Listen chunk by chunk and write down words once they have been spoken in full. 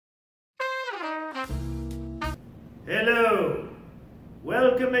Hello!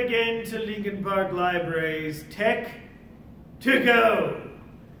 Welcome again to Lincoln Park Library's Tech to Go,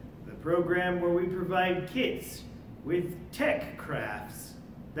 the program where we provide kits with tech crafts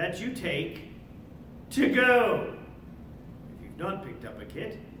that you take to go. If you've not picked up a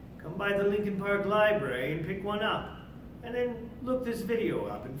kit, come by the Lincoln Park Library and pick one up, and then look this video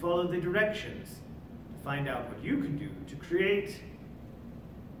up and follow the directions to find out what you can do to create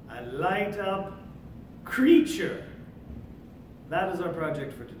a light-up creature. That is our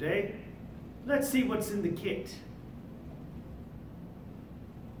project for today. Let's see what's in the kit.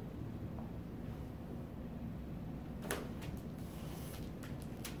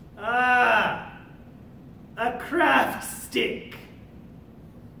 Ah! A craft stick.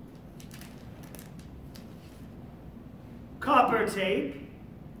 Copper tape.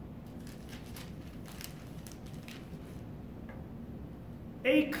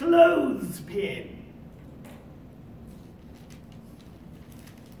 A clothespin.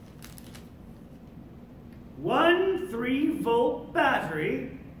 One 3-volt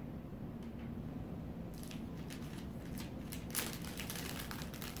battery.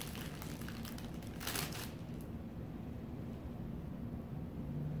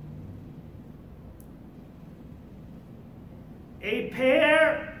 A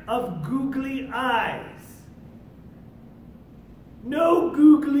pair of googly eyes. No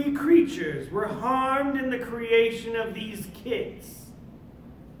googly creatures were harmed in the creation of these kits.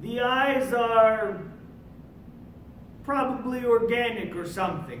 The eyes are probably organic or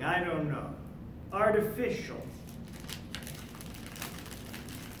something, I don't know. Artificial.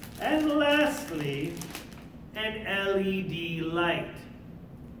 And lastly, an LED light.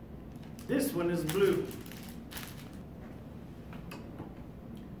 This one is blue.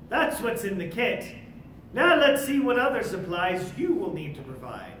 That's what's in the kit. Now let's see what other supplies you will need to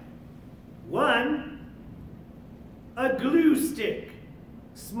provide. 1, a glue stick.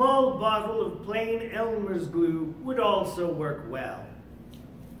 Small bottle of plain Elmer's glue would also work well.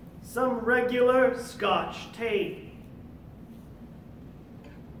 Some regular Scotch tape.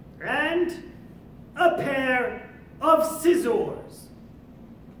 And a pair of scissors.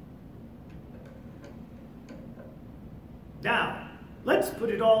 Now, let's put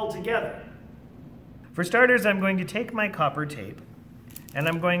it all together. For starters, I'm going to take my copper tape and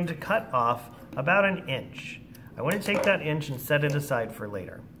I'm going to cut off about 1 inch. I want to take that inch and set it aside for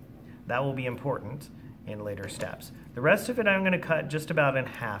later. That will be important in later steps. The rest of it I'm going to cut just about in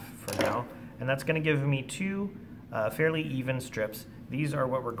half for now, and that's going to give me 2 fairly even strips. These are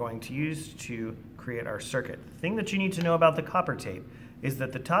what we're going to use to create our circuit. The thing that you need to know about the copper tape is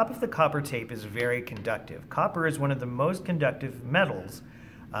that the top of the copper tape is very conductive. Copper is one of the most conductive metals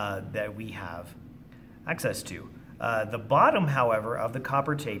that we have access to. The bottom, however, of the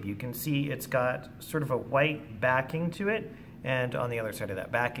copper tape, you can see it's got sort of a white backing to it, and on the other side of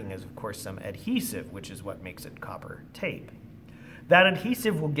that backing is, of course, some adhesive, which is what makes it copper tape. That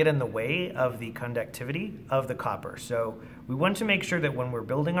adhesive will get in the way of the conductivity of the copper, so we want to make sure that when we're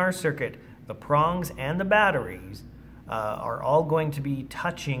building our circuit, the prongs and the batteries are all going to be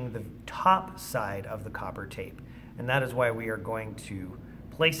touching the top side of the copper tape, and that is why we are going to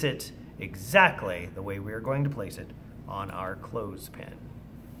place it exactly the way we are going to place it on our clothespin.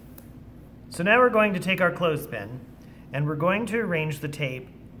 So now we're going to take our clothespin and we're going to arrange the tape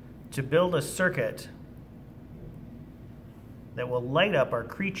to build a circuit that will light up our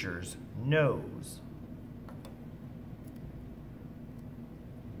creature's nose.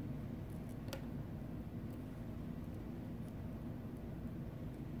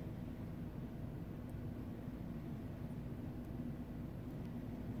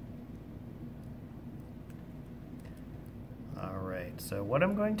 So what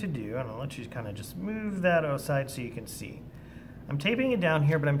I'm going to do, and I'll let you kind of just move that aside so you can see. I'm taping it down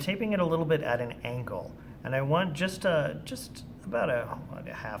here, but I'm taping it a little bit at an angle. And I want just about a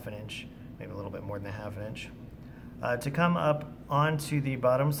half an inch, maybe a little bit more than a half an inch, to come up onto the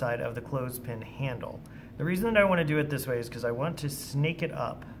bottom side of the clothespin handle. The reason that I want to do it this way is because I want to snake it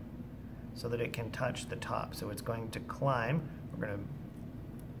up so that it can touch the top. So it's going to climb. We're going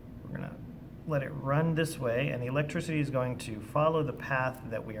to let it run this way, and the electricity is going to follow the path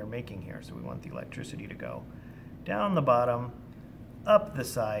that we are making here. So we want the electricity to go down the bottom, up the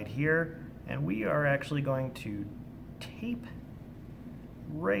side here, and we are actually going to tape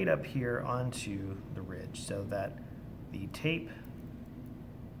right up here onto the ridge so that the tape,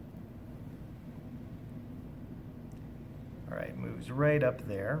 all right, moves right up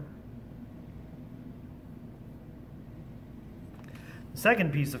there. The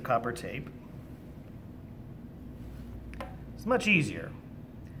second piece of copper tape is much easier.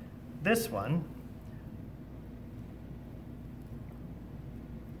 This one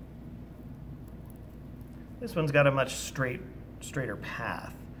This one's got a much straighter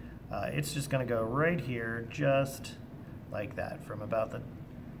path. It's just going to go right here, just like that, from about the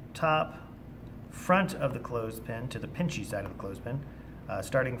top front of the clothespin to the pinchy side of the clothespin,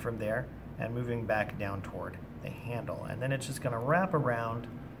 starting from there and moving back down toward the handle. And then it's just going to wrap around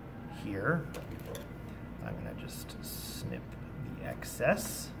here. I'm going to just snip the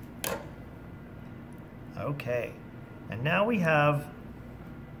excess. Okay, and now we have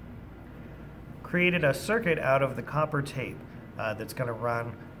created a circuit out of the copper tape that's going to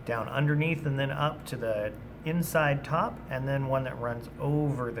run down underneath and then up to the inside top, and then one that runs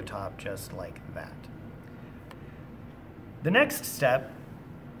over the top just like that. The next step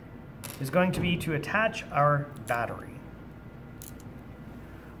is going to be to attach our battery.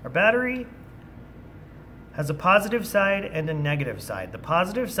 Our battery has a positive side and a negative side. The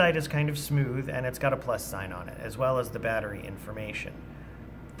positive side is kind of smooth and it's got a plus sign on it, as well as the battery information.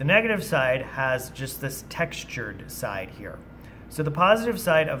 The negative side has just this textured side here. So the positive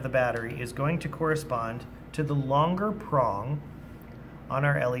side of the battery is going to correspond to the longer prong on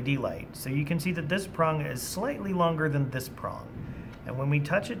our LED light. So you can see that this prong is slightly longer than this prong. And when we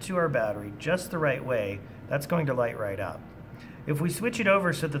touch it to our battery just the right way, that's going to light right up. If we switch it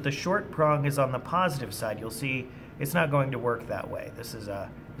over so that the short prong is on the positive side, you'll see it's not going to work that way. This is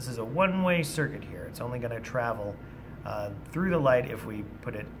a one-way circuit here. It's only going to travel through the light if we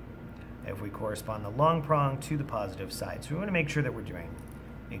correspond the long prong to the positive side. So we want to make sure that we're doing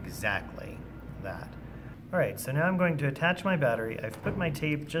exactly that. All right, so now I'm going to attach my battery. I've put my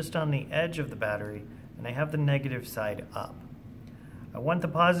tape just on the edge of the battery, and I have the negative side up. I want the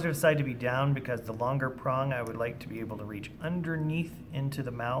positive side to be down because the longer prong I would like to be able to reach underneath into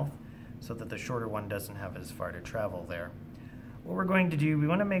the mouth so that the shorter one doesn't have as far to travel there. What we're going to do, we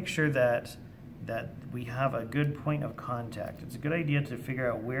want to make sure that we have a good point of contact. It's a good idea to figure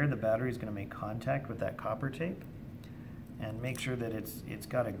out where the battery is going to make contact with that copper tape and make sure that it's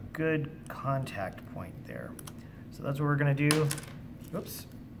got a good contact point there. So that's what we're going to do. Oops.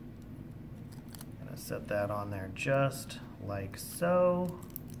 I'm going to set that on there just like so,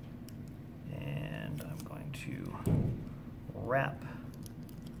 and I'm going to wrap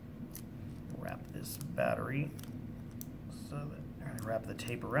this battery so that wrap the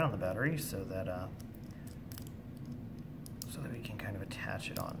tape around the battery so that we can kind of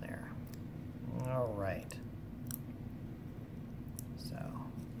attach it on there. All right. So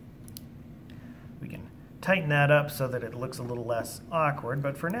we can tighten that up so that it looks a little less awkward,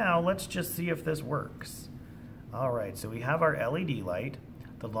 but for now, let's just see if this works. All right, so we have our LED light.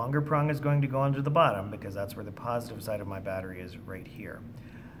 The longer prong is going to go onto the bottom because that's where the positive side of my battery is, right here.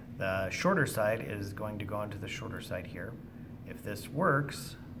 The shorter side is going to go onto the shorter side here. If this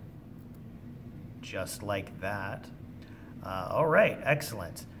works, just like that. All right,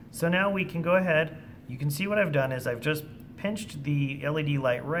 excellent. So now we can go ahead. You can see what I've done is I've just pinched the LED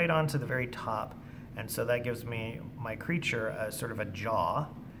light right onto the very top, and so that gives me my creature a sort of a jaw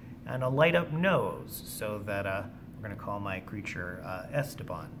and a light up nose, so that we're going to call my creature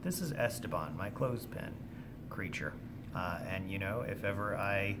Esteban. This is Esteban, my clothespin creature. And you know, if ever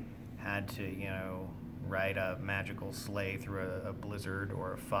I had to, you know, ride a magical sleigh through a blizzard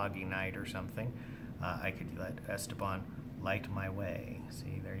or a foggy night or something, I could let Esteban light my way.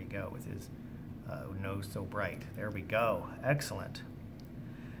 See, there you go, with his nose so bright. There we go. Excellent.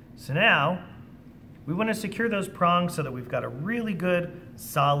 So now, we want to secure those prongs so that we've got a really good,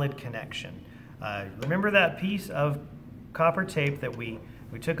 solid connection. Remember that piece of copper tape that we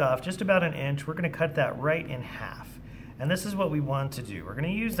took off just about an inch? We're going to cut that right in half. And this is what we want to do. We're going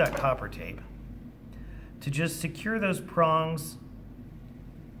to use that copper tape to just secure those prongs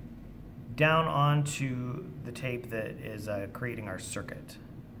down onto the tape that is creating our circuit.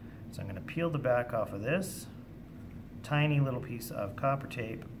 So I'm going to peel the back off of this tiny little piece of copper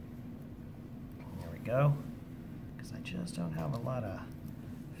tape. Go, because I just don't have a lot of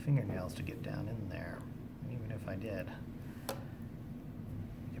fingernails to get down in there. And even if I did,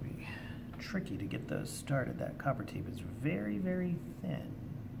 it'd be tricky to get those started. That copper tape is very, very thin,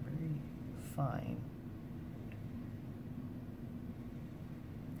 very fine.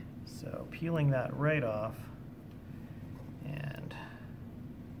 So peeling that right off, and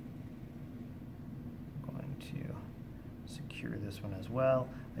I'm going to secure this one as well.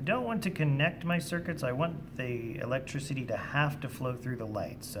 I don't want to connect my circuits. I want the electricity to have to flow through the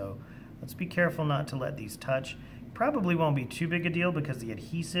light. So let's be careful not to let these touch. Probably won't be too big a deal because the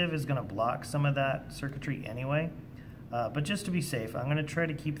adhesive is going to block some of that circuitry anyway. But just to be safe, I'm going to try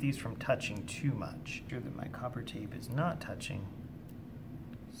to keep these from touching too much. Make sure that my copper tape is not touching.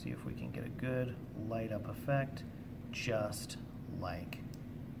 See if we can get a good light up effect, just like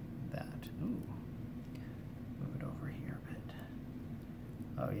that. Ooh.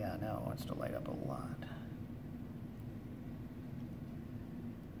 Oh yeah, now it wants to light up a lot.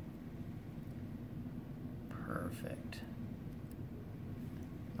 Perfect.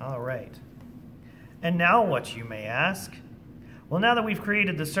 All right. And now what, you may ask? Well, now that we've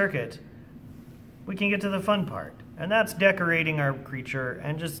created the circuit, we can get to the fun part. And that's decorating our creature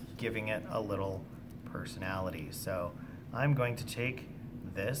and just giving it a little personality. So I'm going to take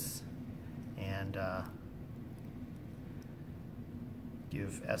this and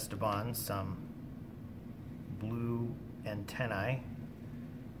give Esteban some blue antennae.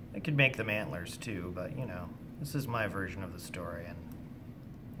 I could make them antlers too, but you know, this is my version of the story, and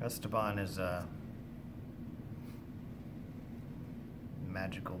Esteban is a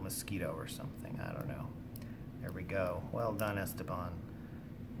magical mosquito or something, I don't know. There we go. Well done, Esteban.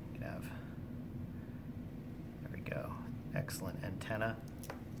 You can have, there we go. Excellent antenna.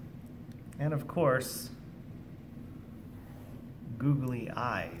 And of course, googly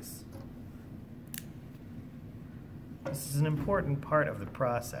eyes. This is an important part of the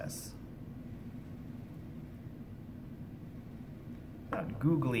process. Without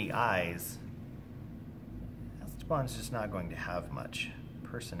googly eyes, Esteban's just not going to have much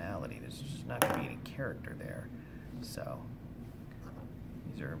personality. There's just not going to be any character there. So,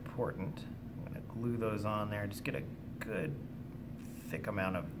 these are important. I'm going to glue those on there. Just get a good thick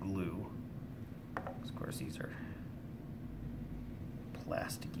amount of glue. Of course, these are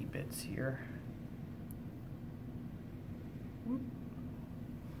plasticky bits here.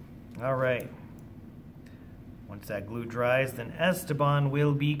 All right. Once that glue dries, then Esteban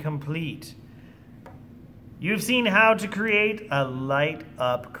will be complete. You've seen how to create a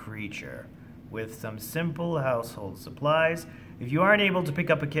light-up creature with some simple household supplies. If you aren't able to pick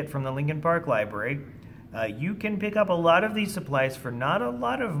up a kit from the Lincoln Park Library, you can pick up a lot of these supplies for not a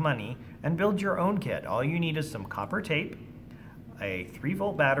lot of money and build your own kit. All you need is some copper tape, a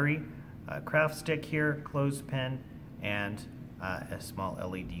 3-volt battery, a craft stick here, clothespin, and a small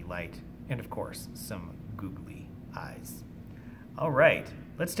LED light, and of course, some googly eyes. All right,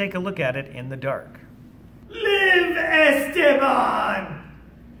 let's take a look at it in the dark. Live, Esteban!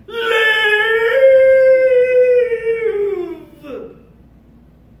 Live!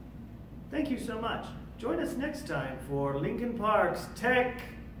 Thank you so much. Join us next time for Lincoln Park's Tech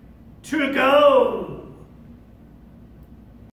to Go!